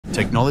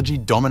Technology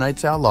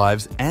dominates our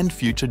lives and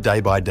future day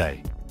by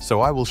day,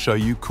 so I will show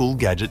you cool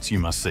gadgets you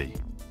must see.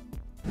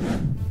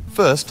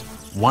 First,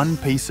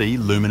 1PC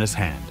Luminous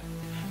hand.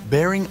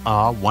 Bearing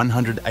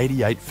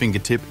R188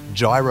 fingertip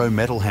gyro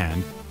metal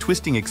hand,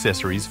 twisting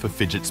accessories for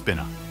fidget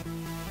spinner.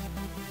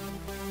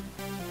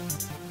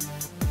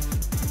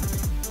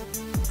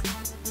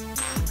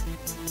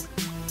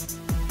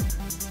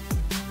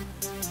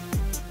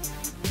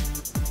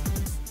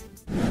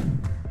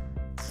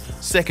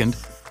 Second,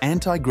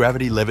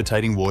 anti-gravity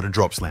levitating water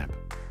drops lamp.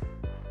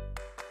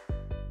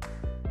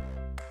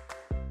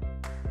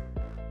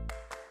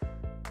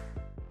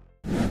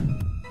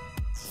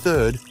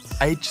 Third,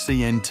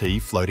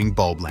 HCNT floating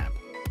bulb lamp.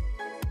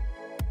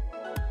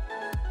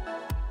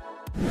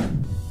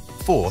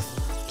 Fourth,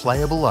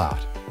 Playable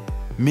art.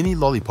 Mini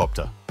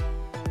lollipopter.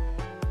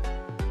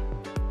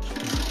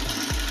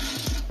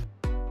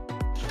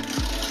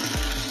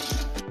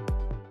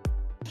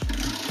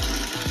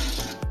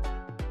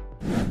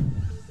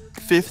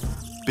 Fifth,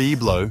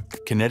 BEEBLO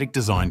kinetic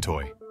design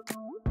toy.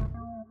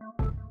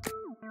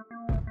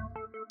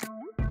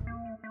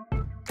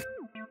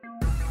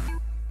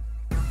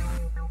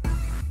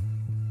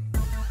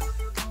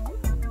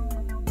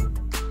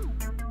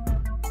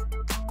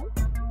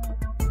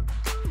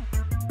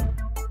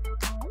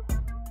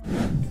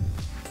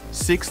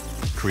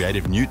 Sixth,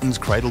 Creative Newton's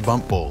Cradle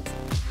bump ball.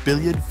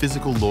 Billiard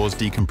physical laws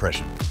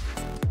decompression.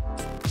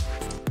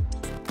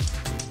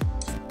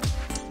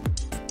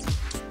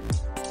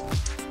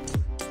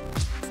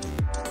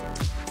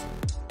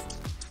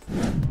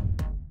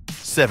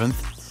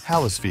 Seventh,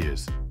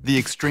 Halospheres, the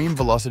extreme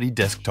velocity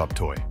desktop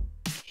toy.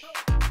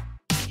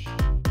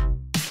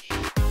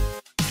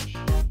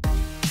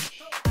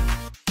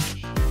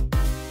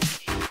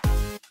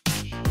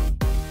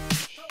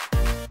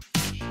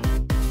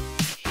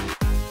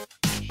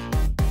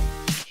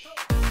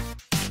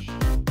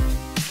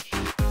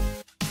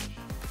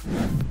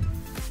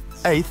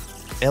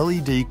 Eighth,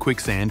 LED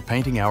quicksand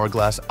painting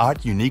hourglass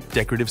art unique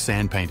decorative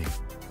sand painting.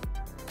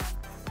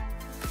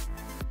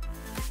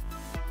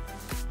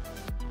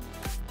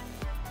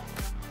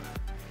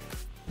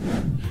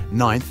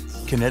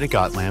 Ninth, Kinetic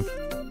Art Lamp.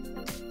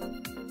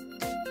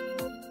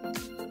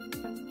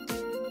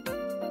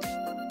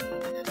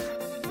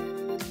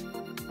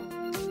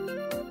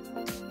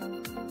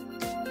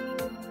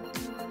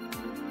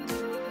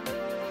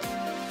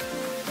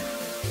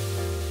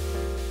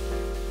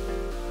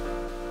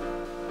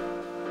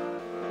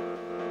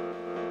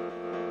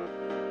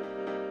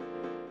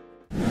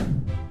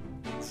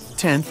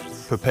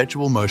 Tenth,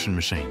 Perpetual motion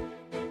machine.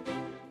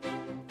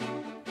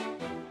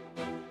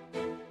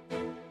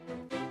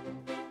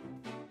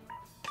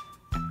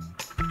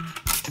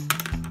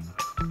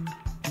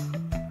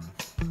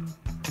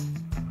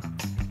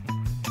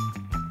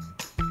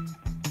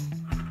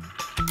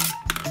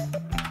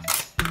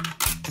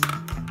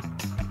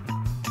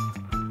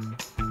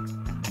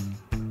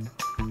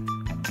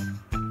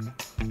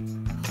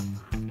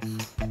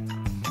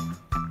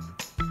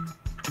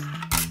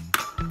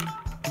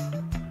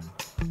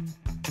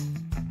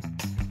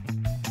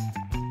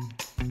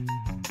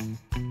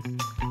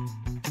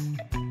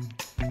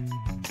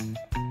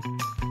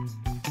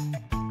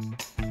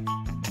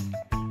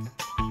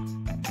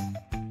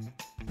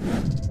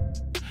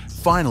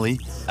 Finally,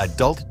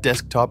 adult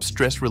desktop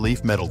stress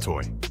relief metal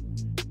toy.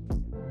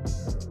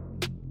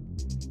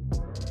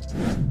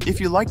 If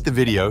you liked the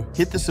video,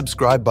 hit the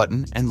subscribe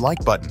button and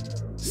like button.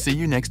 See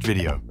you next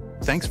video.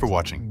 Thanks for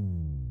watching.